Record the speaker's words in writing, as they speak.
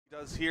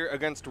Here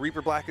against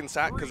Reaper Black and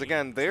SAC, because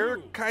again, they're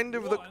kind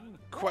of the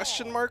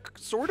question mark,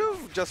 sort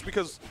of, just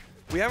because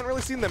we haven't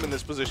really seen them in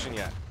this position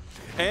yet.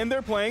 And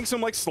they're playing some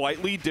like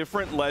slightly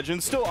different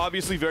legends, still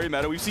obviously very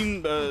meta. We've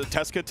seen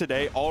Tesca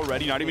today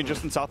already, not even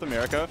just in South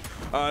America.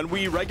 And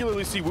we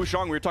regularly see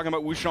Wushang. We were talking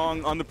about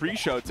Wushang on the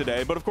pre-show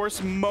today, but of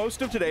course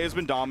most of today has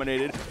been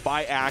dominated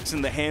by Axe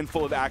and the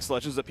handful of Axe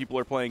legends that people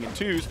are playing in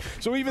twos.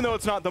 So even though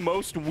it's not the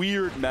most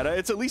weird meta,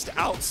 it's at least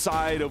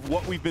outside of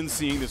what we've been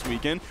seeing this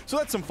weekend. So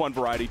that's some fun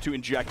variety to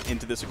inject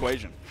into this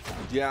equation.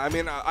 Yeah, I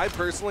mean, I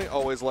personally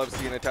always love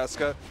seeing a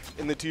Tesca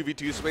in the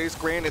 2v2 space.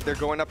 Granted, they're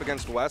going up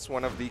against Wess,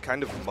 one of the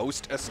kind of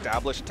most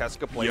established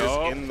Tesca players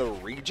in the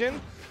region.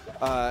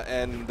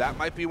 And that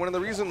might be one of the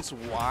reasons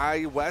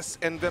why Wess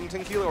and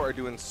V3M are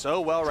doing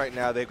so well right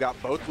now. They've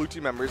got both blue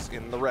team members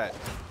in the red.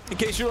 In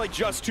case you're like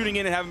just tuning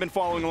in and haven't been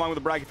following along with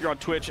the bracket, if you're on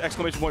Twitch,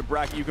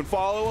 !bracket, you can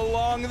follow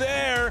along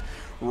there.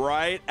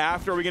 Right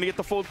after, are we going to get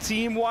the full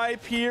team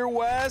wipe here,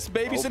 Wes?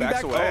 Babysitting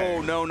back. Away.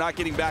 Oh, no, not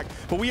getting back.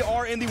 But we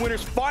are in the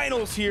winners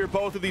finals here.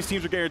 Both of these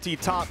teams are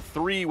guaranteed top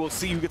 3. We'll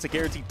see who gets a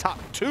guaranteed top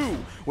 2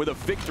 with a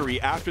victory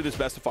after this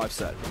best-of-5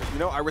 set. You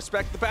know, I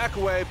respect the back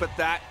away, but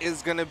that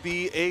is going to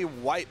be a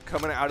wipe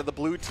coming out of the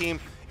blue team.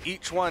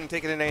 Each one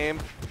taking an aim.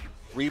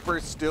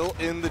 Reaper still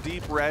in the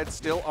deep red,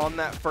 still on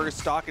that first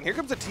stock. And here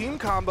comes a team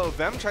combo.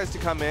 V3M tries to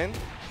come in.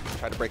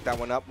 Try to break that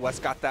one up. Wes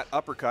got that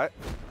uppercut.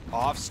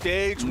 Off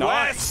stage,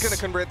 nice. Wes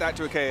gonna convert that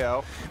to a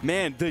KO.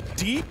 Man, the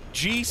deep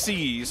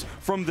GCs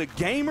from the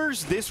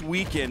gamers this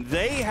weekend,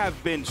 they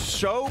have been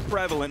so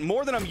prevalent,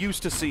 more than I'm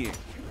used to seeing.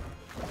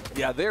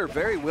 Yeah, they're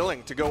very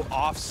willing to go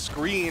off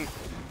screen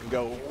and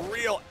go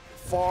real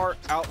far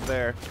out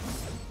there.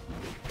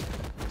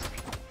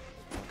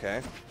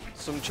 Okay.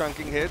 Some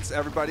chunking hits,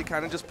 everybody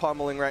kind of just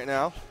pummeling right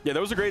now. Yeah, that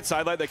was a great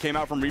sidelight that came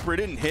out from Reaper. It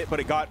didn't hit, but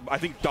it got, I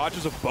think,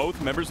 dodges of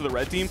both members of the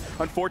red team.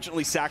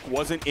 Unfortunately, SAC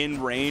wasn't in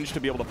range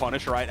to be able to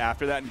punish right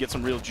after that and get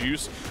some real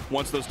juice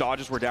once those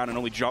dodges were down and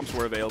only jumps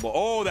were available.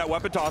 Oh, that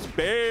weapon toss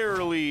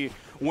barely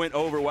went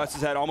over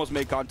Wes's head, almost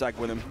made contact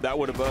with him. That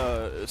would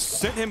have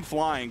sent him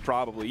flying,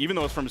 probably, even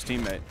though it's from his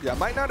teammate. Yeah,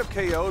 might not have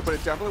KO'd, but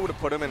it definitely would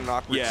have put him in an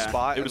awkward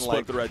spot. It would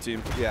split the red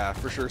team. Yeah,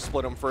 for sure,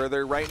 split him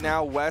further. Right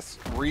now, Wes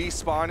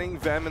respawning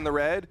V3M in the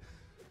red.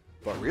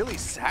 But really,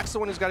 SAC's the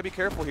one who's got to be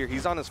careful here.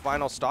 He's on his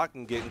final stock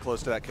and getting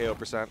close to that KO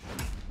percent.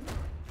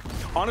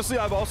 Honestly,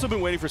 I've also been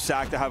waiting for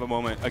SAC to have a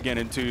moment again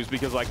in twos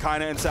because like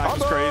Kaina and SAC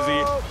is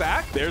crazy.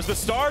 Back. There's the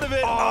start of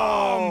it.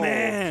 Oh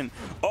man.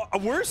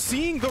 We're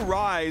seeing the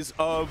rise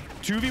of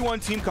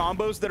 2v1 team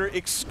combos that are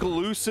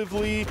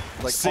exclusively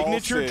like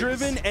signature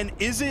driven. And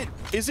is it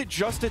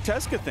just a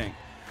Tesca thing?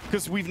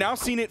 Because we've now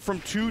seen it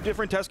from 2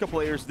 different Tesca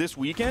players this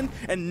weekend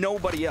and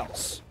nobody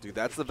else. Dude,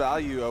 that's the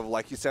value of,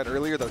 like you said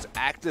earlier, those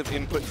active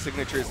input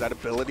signatures, that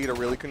ability to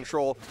really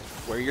control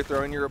where you're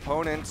throwing your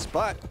opponents.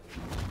 But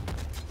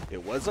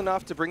it was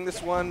enough to bring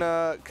this one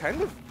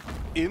kind of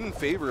in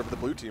favor of the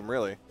blue team,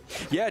 really.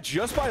 Yeah,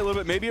 just by a little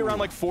bit, maybe around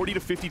like 40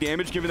 to 50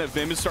 damage, given that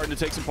V3M is starting to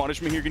take some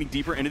punishment here, getting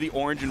deeper into the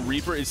orange, and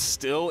Reaper is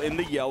still in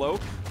the yellow.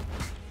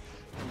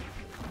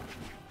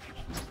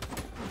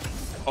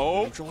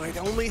 Oh, Droid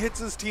only hits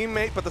his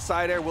teammate, but the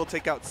side air will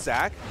take out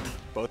SAC.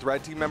 Both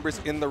red team members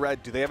in the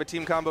red. Do they have a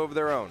team combo of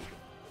their own?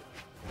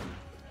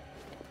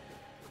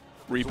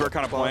 Reaper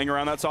kind of playing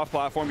around that soft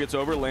platform, gets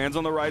over, lands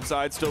on the right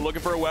side, still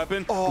looking for a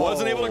weapon.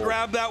 Wasn't able to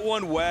grab that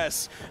one.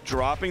 Wes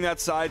dropping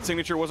that side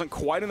signature, wasn't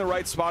quite in the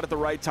right spot at the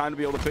right time to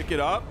be able to pick it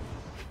up.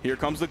 Here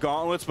comes the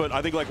gauntlets, but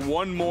I think like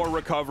one more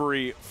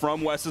recovery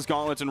from Wes's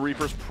gauntlets and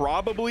Reaper's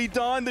probably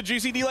done. The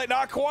GCD light,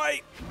 not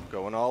quite.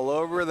 Going all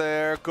over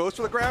there. Goes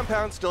for the ground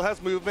pound, still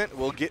has movement.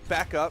 Will get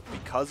back up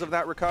because of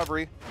that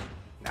recovery.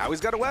 Now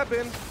he's got a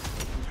weapon.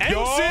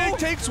 Sig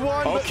takes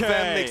one, but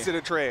V3M makes it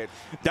a trade.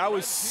 That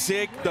was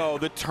sick, though.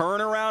 The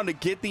turnaround to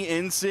get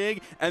the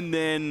Sig, and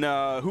then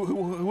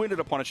who ended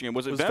up punishing him?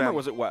 Was it V3M or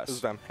was it Wess? It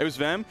was V3M. It was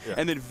V3M, yeah.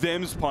 And then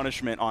V3M's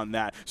punishment on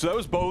that. So that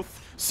was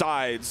both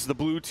sides, the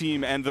blue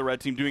team and the red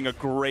team, doing a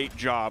great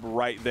job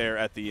right there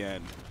at the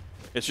end.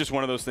 It's just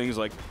one of those things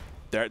like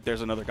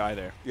there's another guy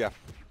there. Yeah,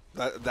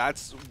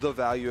 that's the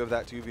value of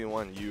that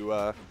 2v1.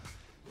 You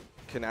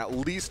can at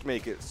least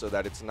make it so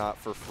that it's not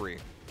for free.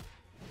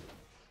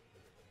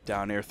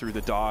 Down air through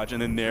the dodge,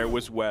 and then there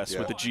was Wess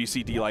with the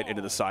GCD light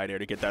into the side air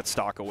to get that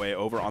stock away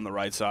over on the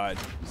right side.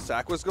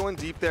 SAC was going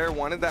deep there,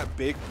 wanted that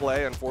big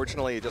play.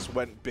 Unfortunately, it just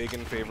went big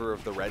in favor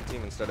of the red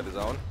team instead of his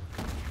own.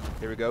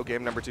 Here we go,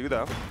 game number 2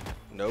 though.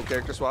 No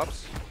character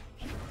swaps.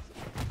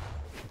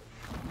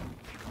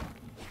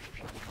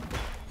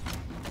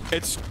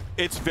 It's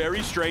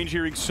very strange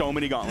hearing so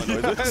many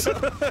gauntlet noises.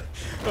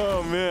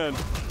 Oh man.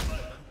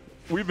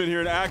 We've been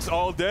hearing Axe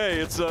all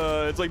day. It's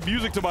like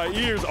music to my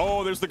ears.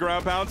 Oh, there's the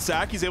ground pound.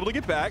 SAC, he's able to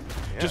get back.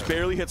 Yeah. Just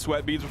barely hit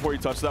sweat beads before he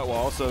touched that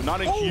wall, so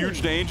not in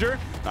huge danger.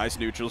 Nice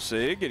neutral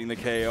sig, getting the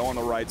KO on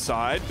the right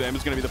side. V3M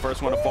is going to be the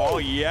first one to fall.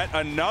 Yet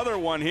another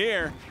one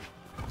here.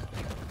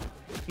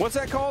 What's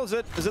that called? Is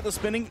it the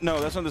spinning?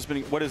 No, that's not the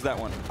spinning. What is that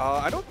one?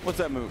 What's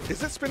that move?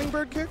 Is it spinning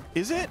bird kick?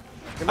 Is it?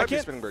 It might I can't be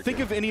spinning bird think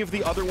kick. of any of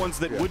the other ones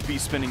that would be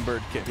spinning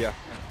bird kick. Yeah.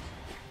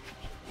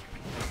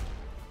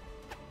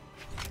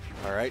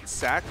 All right,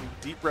 SAC,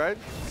 Deep Red,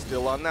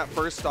 still on that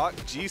first stock.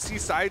 GC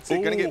side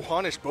sig going to get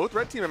punished. Both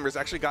red team members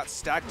actually got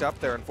stacked up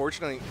there.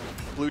 Unfortunately,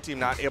 blue team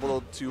not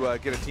able to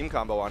get a team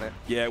combo on it.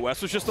 Yeah,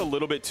 Wess was just a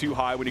little bit too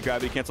high when he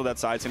gravity canceled that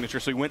side signature,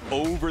 so he went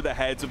over the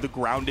heads of the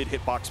grounded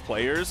hitbox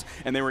players,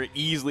 and they were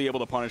easily able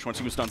to punish once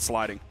he was done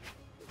sliding.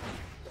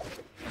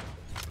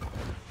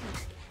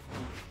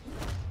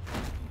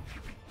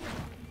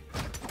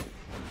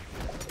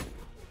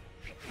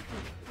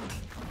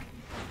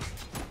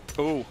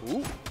 Ooh.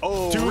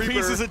 Oh, two Reaper.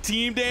 pieces of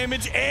team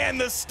damage and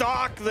the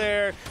stock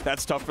there.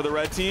 That's tough for the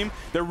red team.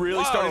 They're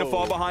really starting to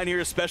fall behind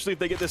here, especially if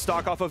they get this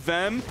stock off of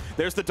Vem.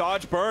 There's the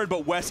dodge burn,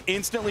 but Wess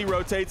instantly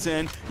rotates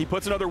in. He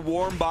puts another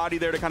warm body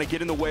there to kind of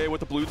get in the way of what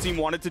the blue team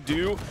wanted to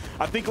do.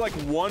 I think like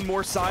one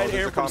more side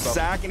air from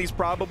SAC and he's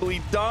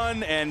probably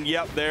done. And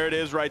yep, there it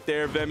is right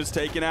there. Vem is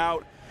taken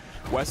out.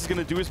 Wess is going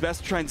to do his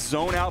best to try and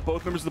zone out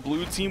both members of the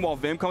blue team while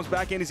Vim comes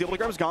back in. He's able to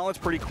grab his gauntlets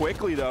pretty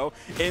quickly, though,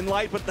 in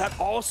light, but that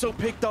also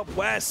picked up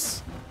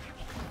Wess.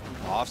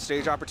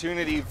 Off-stage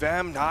opportunity.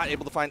 Vem not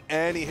able to find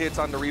any hits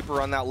on the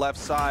Reaper on that left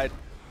side.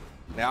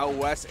 Now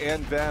Wess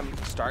and Vem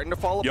starting to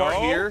fall apart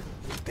here.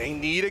 They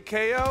need a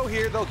KO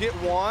here. They'll get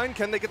one.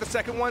 Can they get the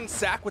second one?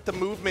 SAC with the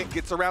movement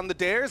gets around the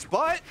dares,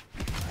 but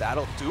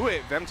that'll do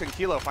it.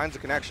 V3M finds a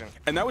connection.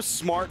 And that was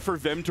smart for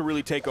Vim to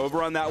really take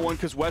over on that one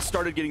because Wess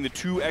started getting the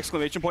 2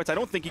 exclamation points. I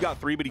don't think he got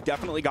 3, but he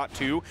definitely got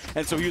 2.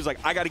 And so he was like,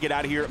 I got to get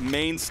out of here,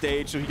 main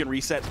stage, so he can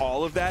reset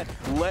all of that.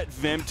 Let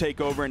Vim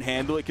take over and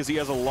handle it because he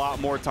has a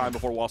lot more time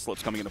before wall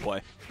slips coming into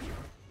play.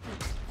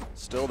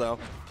 Still, though,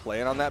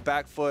 playing on that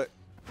back foot.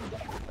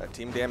 That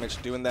team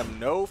damage doing them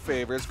no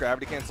favors.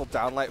 Gravity cancel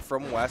downlight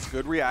from Wess.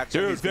 Good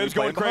reaction. Dude, Vim's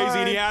going crazy,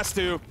 and he has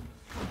to.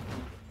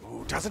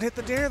 Ooh, doesn't hit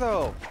the dare,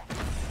 though.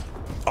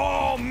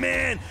 Oh,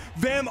 man.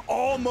 Vem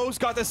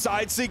almost got the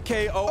side sig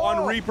KO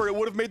on Reaper. It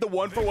would have made the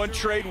 1-for-1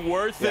 trade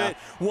worth it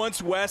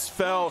once Wess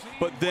fell.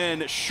 But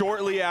then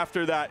shortly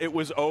after that, it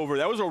was over.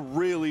 That was a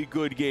really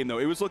good game, though.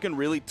 It was looking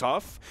really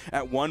tough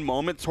at one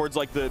moment towards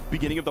like the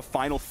beginning of the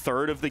final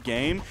third of the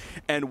game.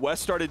 And Wess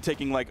started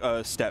taking like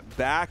a step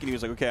back. And he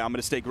was like, okay, I'm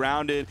going to stay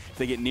grounded. If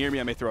they get near me,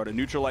 I may throw out a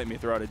neutral light, I may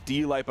throw out a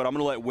D light. But I'm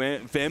going to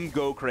let Vem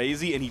go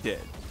crazy. And he did.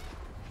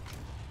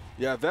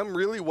 Yeah, Vem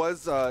really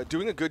was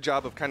doing a good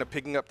job of kind of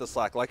picking up the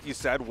slack. Like you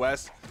said,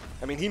 Wess,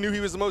 I mean, he knew he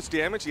was the most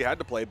damaged. He had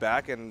to play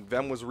back, and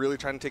Vem was really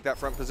trying to take that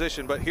front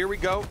position. But here we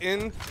go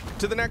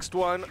into the next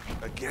one.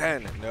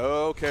 Again,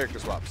 no character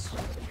swaps.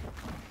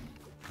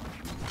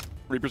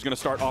 Reaper's going to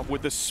start off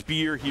with the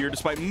spear here,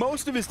 despite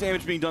most of his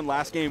damage being done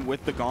last game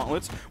with the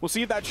gauntlets. We'll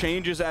see if that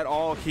changes at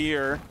all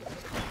here.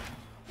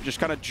 Just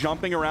kind of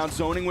jumping around,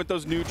 zoning with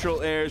those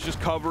neutral airs,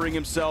 just covering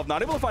himself.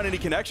 Not able to find any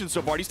connections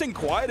so far. He's taking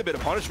quite a bit of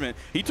punishment.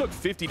 He took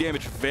 50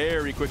 damage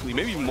very quickly,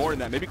 maybe even more than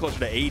that, maybe closer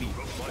to 80.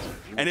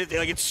 And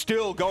it's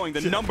still going. The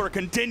number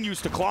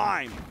continues to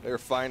climb. They're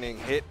finding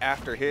hit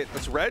after hit.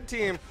 This red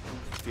team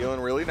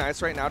feeling really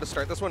nice right now to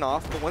start this one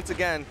off. But once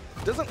again,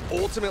 it doesn't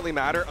ultimately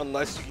matter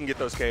unless you can get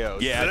those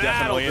KOs. Yeah,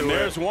 definitely. And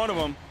there's one of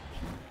them.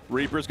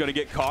 Reaper's going to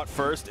get caught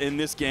first in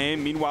this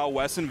game. Meanwhile,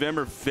 Wess and Vim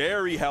are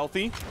very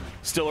healthy.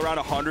 Still around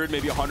 100,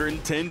 maybe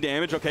 110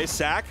 damage. Okay,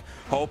 SAC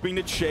hoping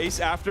to chase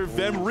after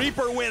Vim.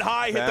 Reaper went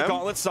high, hit the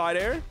gauntlet side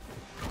air.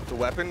 The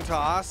weapon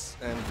toss,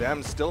 and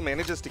Vim still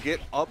manages to get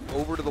up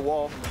over to the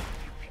wall.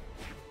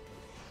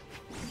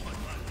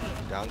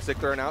 Down stick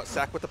thrown out,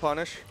 SAC with the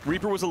punish.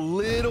 Reaper was a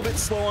little bit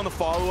slow on the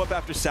follow-up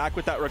after SAC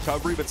with that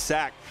recovery, but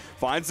SAC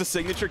finds the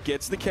signature,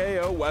 gets the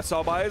KO. Wess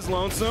all by his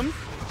lonesome.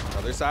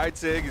 Other side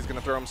sig, he's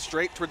gonna throw him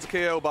straight towards the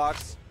KO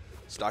box.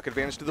 Stock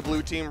advantage to the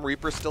blue team.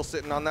 Reaper's still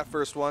sitting on that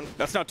first one.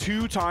 That's now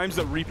 2 times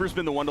that Reaper's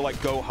been the one to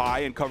like go high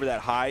and cover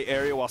that high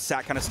area while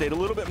SAC kind of stayed a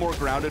little bit more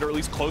grounded, or at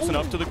least close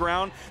enough to the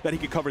ground that he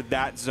could cover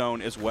that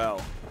zone as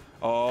well.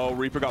 Oh,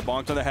 Reaper got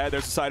bonked on the head.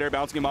 There's the side air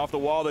bouncing him off the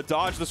wall. The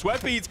dodge, the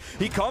sweat beads.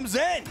 He comes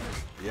in.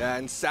 Yeah,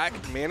 and SAC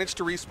managed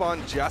to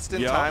respawn just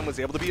in time, was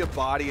able to be a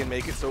body and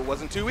make it so it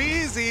wasn't too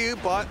easy,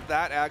 but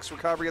that axe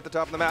recovery at the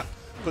top of the map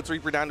puts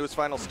Reaper down to his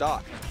final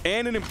stock.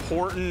 And an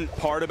important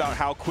part about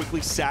how quickly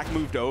SAC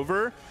moved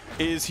over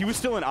is he was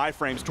still in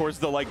iframes towards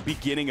the like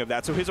beginning of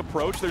that. So his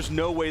approach, there's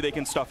no way they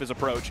can stuff his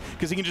approach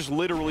because he can just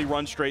literally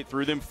run straight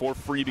through them for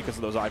free because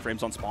of those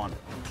iframes on spawn.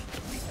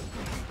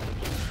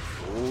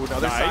 Ooh,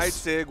 another side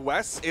sig.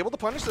 Wess able to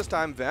punish this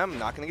time. Vem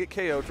not going to get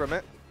KO'd from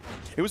it.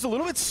 It was a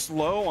little bit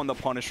slow on the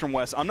punish from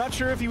Wess. I'm not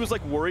sure if he was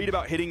like worried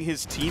about hitting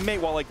his teammate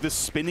while like this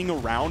spinning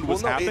around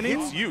was happening. It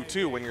hits you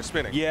too when you're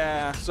spinning.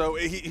 Yeah. So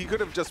he could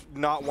have just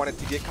not wanted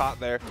to get caught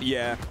there.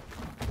 Yeah.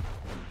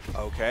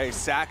 Okay,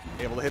 SAC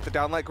able to hit the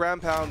downlight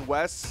ground pound.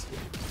 Wess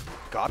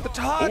got the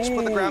touch,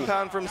 but the ground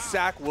pound from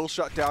SAC will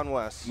shut down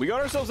Wess. We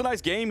got ourselves a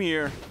nice game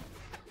here.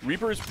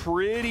 Reaper is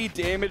pretty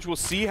damaged. We'll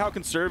see how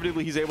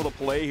conservatively he's able to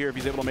play here, if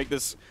he's able to make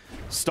this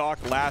stock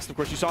last. Of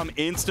course, you saw him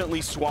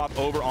instantly swap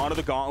over onto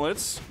the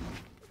gauntlets.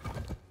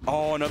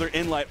 Oh, another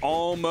inlight,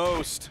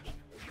 almost.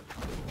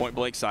 Point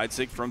blank side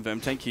sig from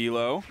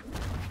V3M.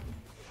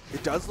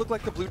 It does look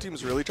like the blue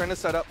team's really trying to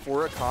set up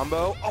for a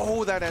combo.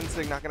 Oh, that end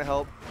sig not going to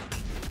help.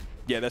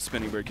 Yeah, that's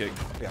spinning bird kick.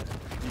 Yeah,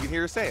 you can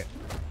hear her say it.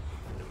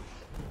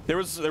 There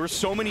were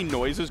so many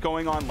noises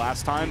going on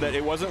last time that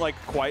it wasn't like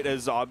quite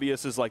as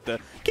obvious as like the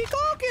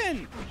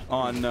Kikoken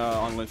on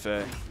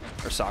Linfei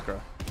or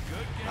Sakura.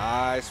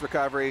 Nice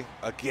recovery.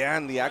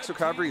 Again, the axe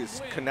recovery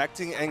is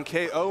connecting and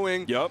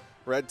KOing. Yep.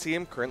 Red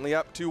team currently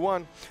up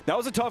 2-1. That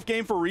was a tough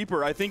game for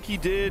Reaper. I think he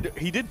did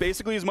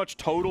basically as much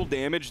total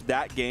damage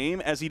that game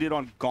as he did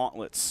on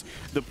Gauntlets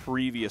the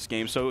previous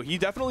game. So he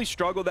definitely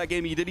struggled that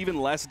game. He did even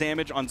less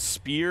damage on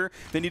Spear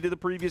than he did the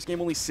previous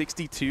game, only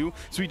 62.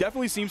 So he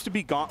definitely seems to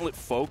be Gauntlet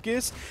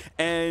focused,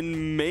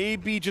 and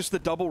maybe just the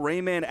double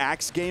Rayman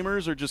Axe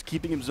gamers are just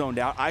keeping him zoned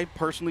out. I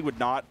personally would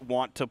not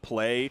want to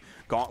play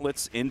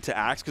Gauntlets into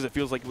Axe because it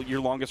feels like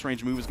your longest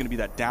range move is going to be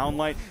that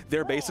downlight.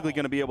 They're basically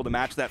going to be able to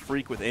match that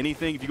freak with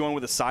anything. If you go in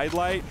with a side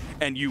light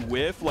and you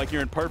whiff, like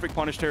you're in perfect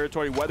punish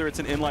territory, whether it's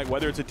an in-light,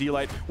 whether it's a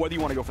D-light, whether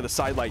you want to go for the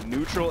side light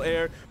neutral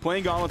air,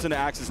 playing Gauntlets into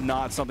Axe is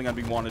not something I'd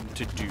be wanted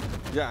to do.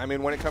 Yeah, I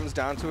mean, when it comes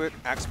down to it,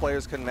 Axe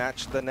players can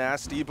match the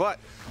nasty, but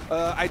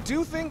I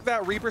do think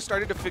that Reaper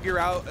started to figure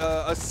out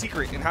a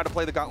secret in how to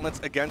play the Gauntlets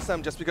against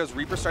them, just because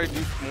Reaper started to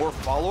do more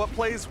follow-up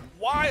plays.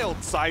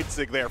 Wild side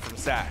sig there from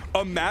SAC.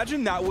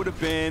 Imagine that would have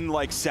been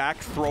like SAC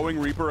throwing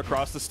Reaper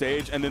across the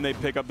stage and then they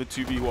pick up the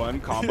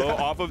 2v1 combo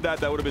off of that.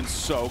 That would have been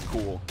so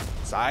cool.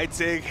 Side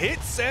sig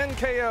hits and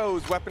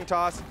KOs. Weapon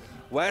toss.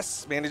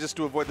 Wess manages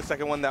to avoid the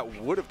second one that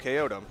would have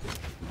KO'd him.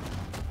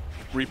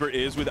 Reaper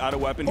is without a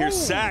weapon here.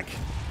 SAC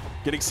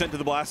getting sent to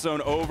the blast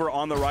zone over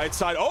on the right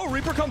side. Oh,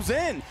 Reaper comes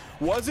in.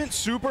 Wasn't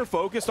super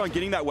focused on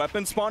getting that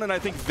weapon spawn, and I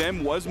think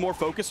Vem was more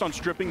focused on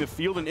stripping the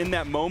field, and in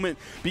that moment,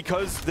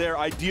 because their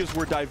ideas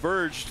were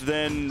diverged,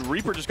 then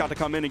Reaper just got to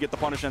come in and get the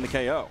punish and the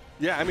KO.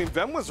 Yeah, I mean,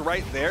 Vem was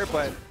right there,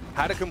 but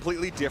had a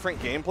completely different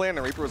game plan,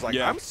 and Reaper was like,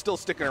 I'm still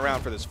sticking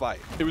around for this fight.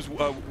 It was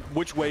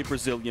which way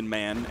Brazilian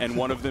man, and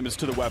one of them is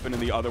to the weapon,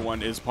 and the other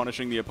one is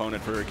punishing the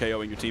opponent for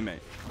KOing your teammate.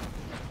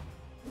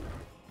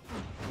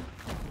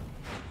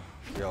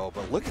 Yo,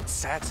 but look at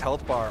SAC's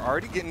health bar,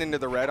 already getting into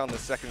the red on the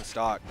second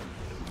stock.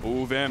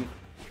 Ooh, Vim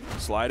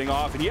sliding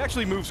off, and he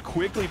actually moves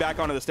quickly back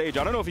onto the stage.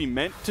 I don't know if he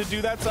meant to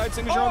do that side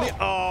signature on the...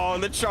 Oh,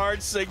 and the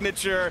charge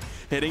signature,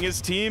 hitting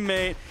his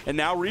teammate. And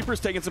now Reaper's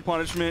taking some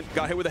punishment.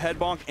 Got hit with a head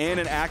bonk and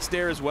an axe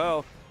dare as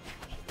well.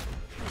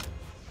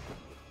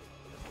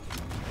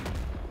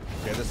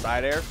 Okay, the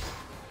side air.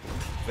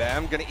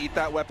 Vem gonna eat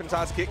that weapon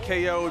toss, get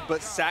KO'd,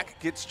 but SAC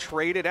gets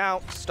traded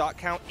out. Stock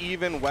count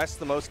even, West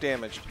the most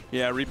damaged.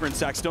 Yeah, Reaper and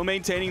SAC still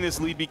maintaining this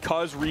lead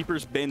because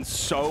Reaper's been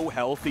so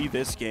healthy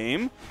this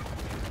game.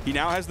 He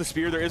now has the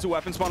spear. There is a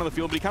weapon spawn on the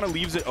field, but he kind of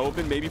leaves it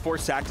open, maybe for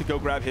SAC to go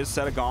grab his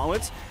set of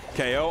gauntlets.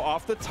 KO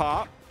off the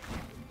top.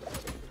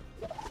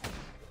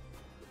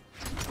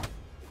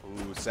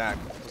 Ooh, SAC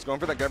was going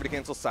for that gravity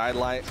cancel side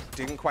light.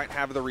 Didn't quite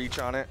have the reach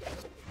on it.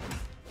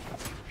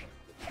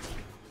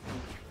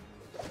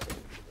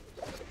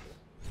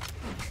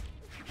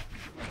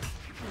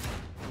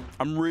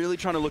 I'm really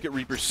trying to look at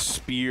Reaper's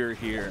spear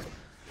here.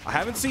 I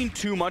haven't seen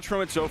too much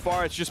from it so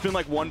far. It's just been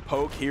like one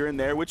poke here and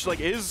there, which like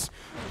is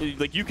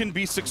like you can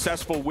be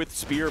successful with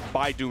spear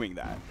by doing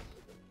that.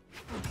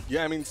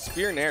 Yeah, I mean,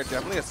 spear and air,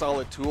 definitely a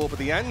solid tool, but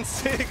the end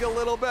sig a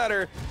little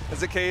better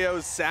as it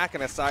KOs SAC,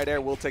 and a side air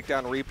will take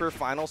down Reaper.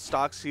 Final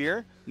stocks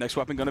here. Next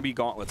weapon gonna be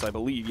gauntlets, I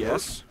believe,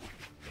 yes.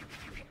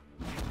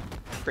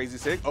 Crazy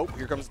sig. Oh,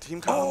 here comes the team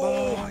combo.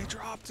 Oh, he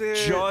dropped it.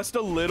 Just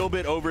a little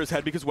bit over his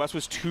head because Wes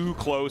was too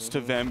close to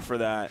Vem for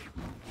that.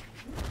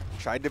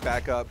 Tried to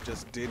back up,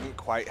 just didn't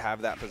quite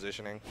have that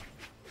positioning.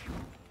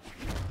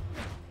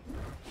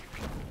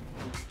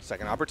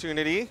 Second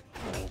opportunity.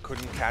 Oh,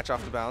 couldn't catch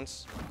off the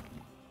bounce.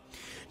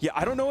 Yeah,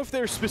 I don't know if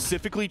they're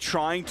specifically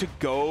trying to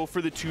go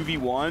for the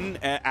 2v1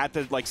 at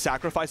the like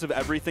sacrifice of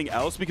everything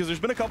else, because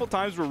there's been a couple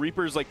times where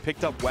Reaper's like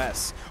picked up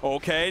Wes.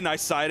 Okay,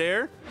 nice side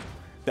air.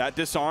 That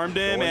disarmed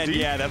him, and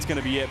yeah, that's going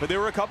to be it. But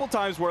there were a couple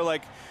times where,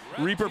 like,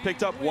 Reaper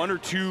picked up 1 or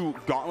 2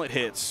 gauntlet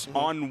hits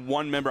on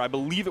one member. I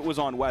believe it was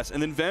on Wes.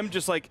 And then Vem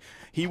just, like,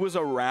 he was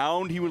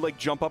around. He would, like,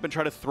 jump up and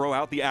try to throw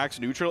out the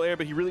axe neutral air,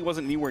 but he really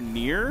wasn't anywhere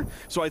near.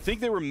 So I think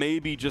they were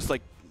maybe just,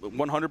 like,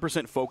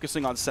 100%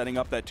 focusing on setting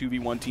up that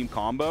 2v1 team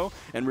combo,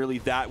 and really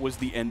that was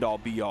the end-all,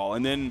 be-all.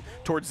 And then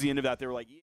towards the end of that, they were like...